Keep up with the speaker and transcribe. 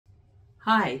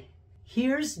Hi,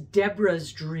 here's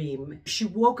Deborah's dream. She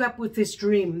woke up with this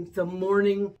dream the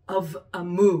morning of a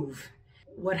move.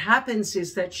 What happens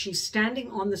is that she's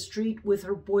standing on the street with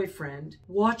her boyfriend,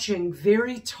 watching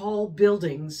very tall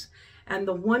buildings, and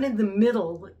the one in the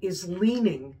middle is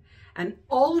leaning. And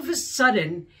all of a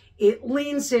sudden, it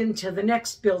leans into the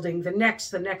next building, the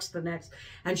next.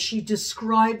 And she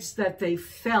describes that they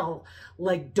fell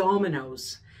like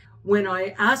dominoes. When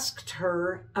I asked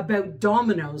her about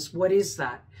dominoes, what is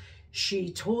that?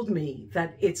 She told me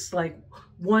that it's like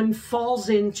one falls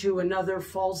into another,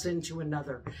 falls into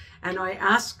another. And I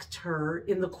asked her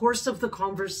in the course of the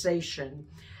conversation,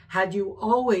 had you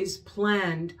always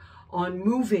planned on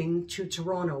moving to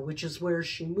Toronto, which is where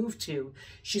she moved to?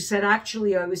 She said,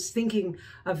 actually, I was thinking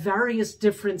of various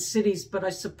different cities, but I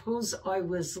suppose I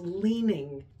was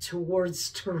leaning towards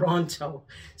Toronto.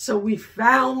 So we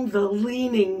found the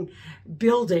leaning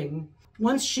building.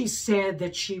 Once she said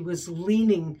that she was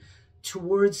leaning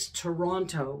towards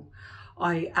Toronto,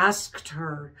 I asked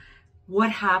her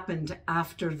what happened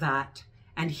after that.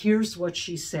 And here's what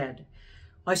she said.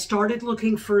 I started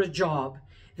looking for a job.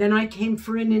 Then I came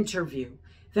for an interview.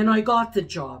 Then I got the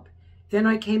job. Then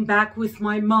I came back with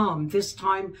my mom, this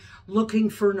time looking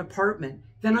for an apartment.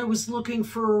 Then I was looking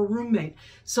for a roommate.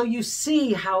 So you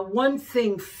see how one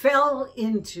thing fell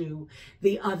into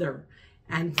the other.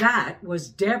 And that was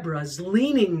Deborah's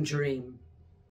leaning dream.